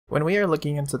When we are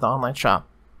looking into the online shop,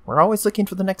 we're always looking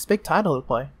for the next big title to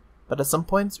play, but at some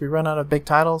points we run out of big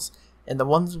titles, and the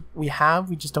ones we have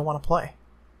we just don't want to play.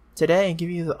 Today I give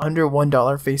you the under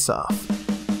 $1 face-off.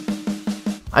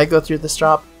 I go through this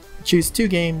shop, choose 2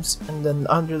 games, and then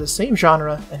under the same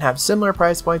genre and have similar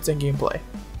price points and gameplay.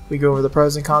 We go over the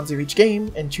pros and cons of each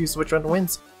game and choose which one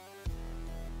wins.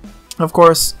 Of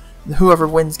course, whoever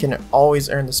wins can always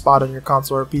earn the spot on your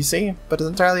console or PC, but it's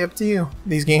entirely up to you.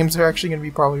 These games are actually going to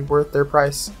be probably worth their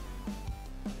price.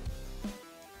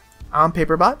 I'm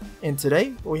Paperbot, and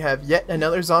today we have yet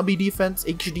another Zombie Defense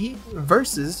HD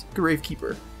versus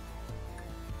GraveKeeper.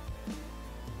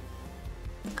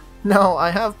 Now, I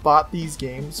have bought these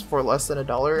games for less than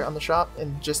 $1 on the shop,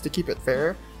 and just to keep it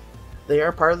fair, they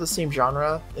are part of the same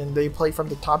genre, and they play from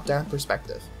the top-down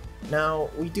perspective. Now,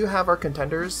 we do have our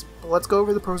contenders, but let's go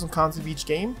over the pros and cons of each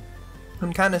game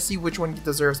and kind of see which one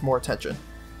deserves more attention.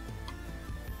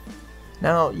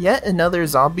 Now, yet another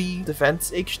Zombie Defense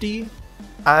HD.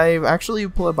 I actually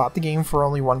bought the game for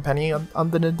only 1 penny on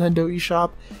the Nintendo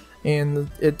eShop, and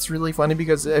it's really funny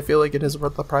because I feel like it is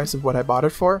worth the price of what I bought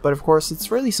it for. But of course, it's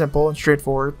really simple and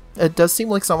straightforward. It does seem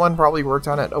like someone probably worked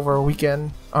on it over a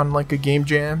weekend on like a game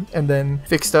jam and then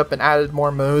fixed up and added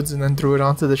more modes and then threw it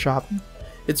onto the shop.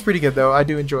 It's pretty good though, I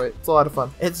do enjoy it. It's a lot of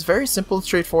fun. It's very simple and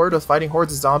straightforward with fighting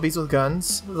hordes of zombies with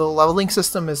guns. The leveling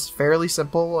system is fairly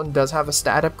simple and does have a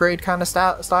stat upgrade kind of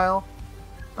style.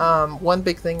 One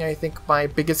big thing, I think my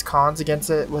biggest cons against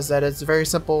it was that it's very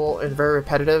simple and very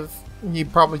repetitive. You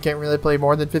probably can't really play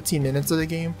more than 15 minutes of the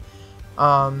game.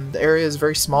 The area is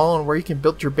very small and where you can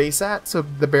build your base at, so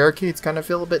the barricades kind of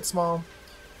feel a bit small.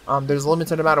 There's a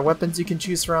limited amount of weapons you can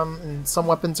choose from, and some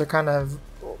weapons are kind of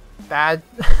bad.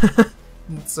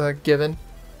 It's a given.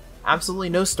 Absolutely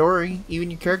no story.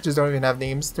 Even your characters don't even have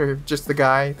names. They're just the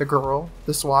guy, the girl,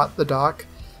 the SWAT, the doc,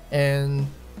 and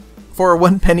for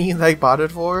 1 penny that I bought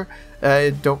it for,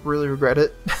 I don't really regret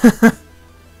it.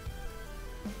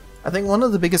 I think one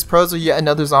of the biggest pros of yet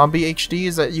another Zombie HD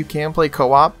is that you can play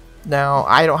co-op. Now,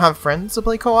 I don't have friends to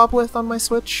play co-op with on my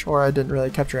Switch, or I didn't really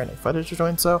capture any footage of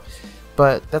doing so,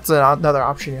 but that's another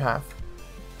option you have.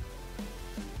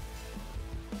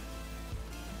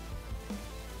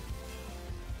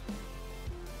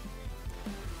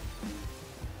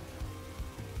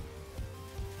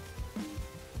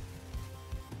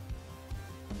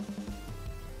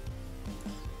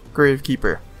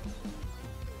 GraveKeeper.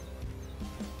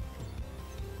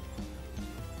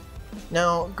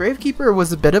 Now, GraveKeeper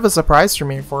was a bit of a surprise for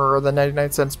me for the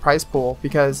 99¢ price pool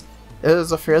because it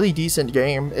was a fairly decent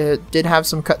game. It did have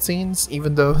some cutscenes,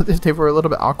 even though they were a little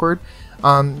bit awkward.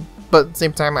 But at the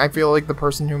same time, I feel like the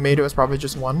person who made it was probably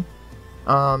just one.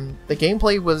 The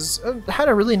gameplay had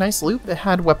a really nice loop. It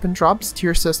had weapon drops,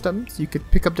 tier systems. You could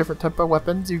pick up different type of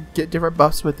weapons. You get different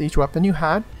buffs with each weapon you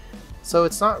had. So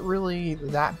it's not really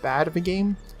that bad of a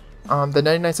game. The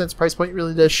 99¢ price point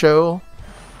really does show.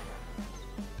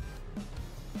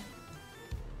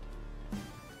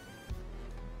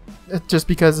 Just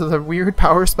because of the weird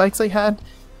power spikes I had.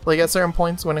 Like at certain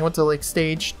points when I went to like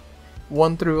stage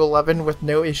 1 through 11 with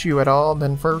no issue at all,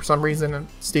 then for some reason at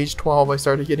stage 12 I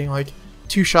started getting like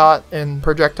 2-shot and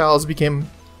projectiles became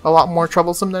a lot more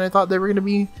troublesome than I thought they were going to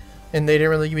be, and they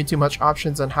didn't really give me too much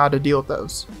options on how to deal with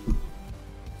those.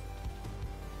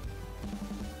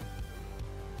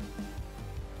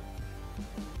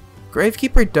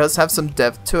 GraveKeeper does have some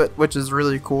depth to it, which is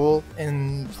really cool,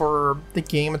 and for the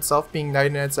game itself being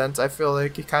 99¢, I feel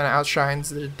like it kind of outshines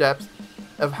the depth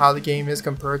of how the game is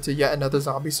compared to yet another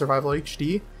Zombie Survival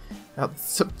HD.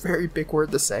 That's a very big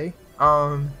word to say.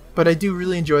 But I do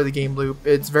really enjoy the game loop.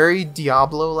 It's very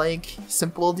Diablo-like,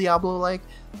 simple Diablo-like,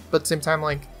 but at the same time,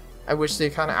 like, I wish they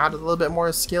kind of added a little bit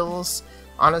more skills.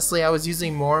 Honestly, I was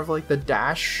using more of like the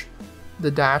dash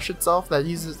itself that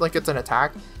uses, like, it's an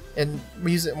attack, and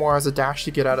we use it more as a dash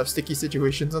to get out of sticky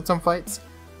situations in some fights,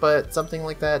 but something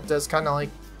like that does kind of like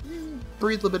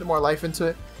breathe a little bit more life into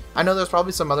it. I know there's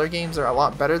probably some other games that are a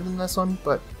lot better than this one,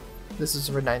 but this is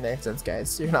for 99¢,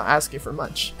 guys. You're not asking for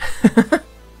much.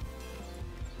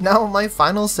 Now, my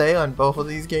final say on both of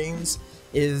these games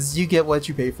is you get what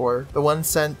you pay for. The 1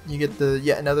 cent, you get the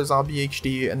yet another Zombie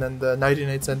HD, and then the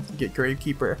 99¢, you get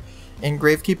GraveKeeper. And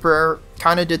GraveKeeper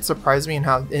kind of did surprise me in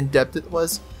how in-depth it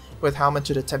was with how much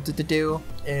it attempted to do,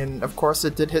 and of course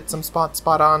it did hit some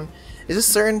spot on. It's just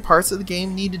certain parts of the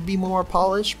game needed to be more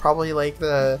polished, probably like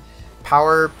the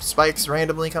power spikes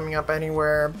randomly coming up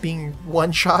anywhere, being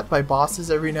one-shot by bosses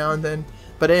every now and then,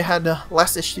 but it had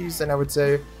less issues than I would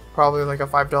say probably like a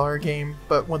 $5 game,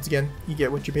 but once again, you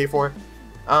get what you pay for.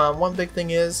 One big thing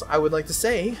is, I would like to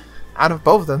say, out of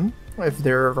both of them, if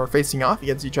they're facing off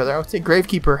against each other. I would say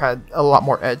GraveKeeper had a lot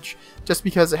more edge, just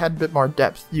because it had a bit more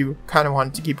depth. You kind of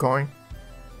wanted to keep going.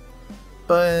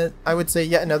 But I would say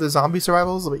yet another zombie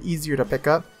survival is a bit easier to pick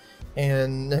up,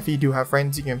 and if you do have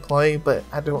friends you can play, but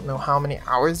I don't know how many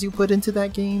hours you put into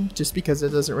that game, just because it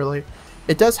doesn't really...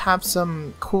 It does have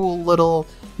some cool little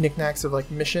knickknacks of like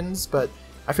missions, but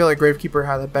I feel like GraveKeeper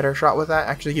had a better shot with that,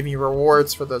 actually giving you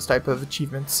rewards for those type of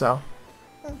achievements, so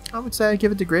I would say I'd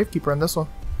give it to GraveKeeper on this one.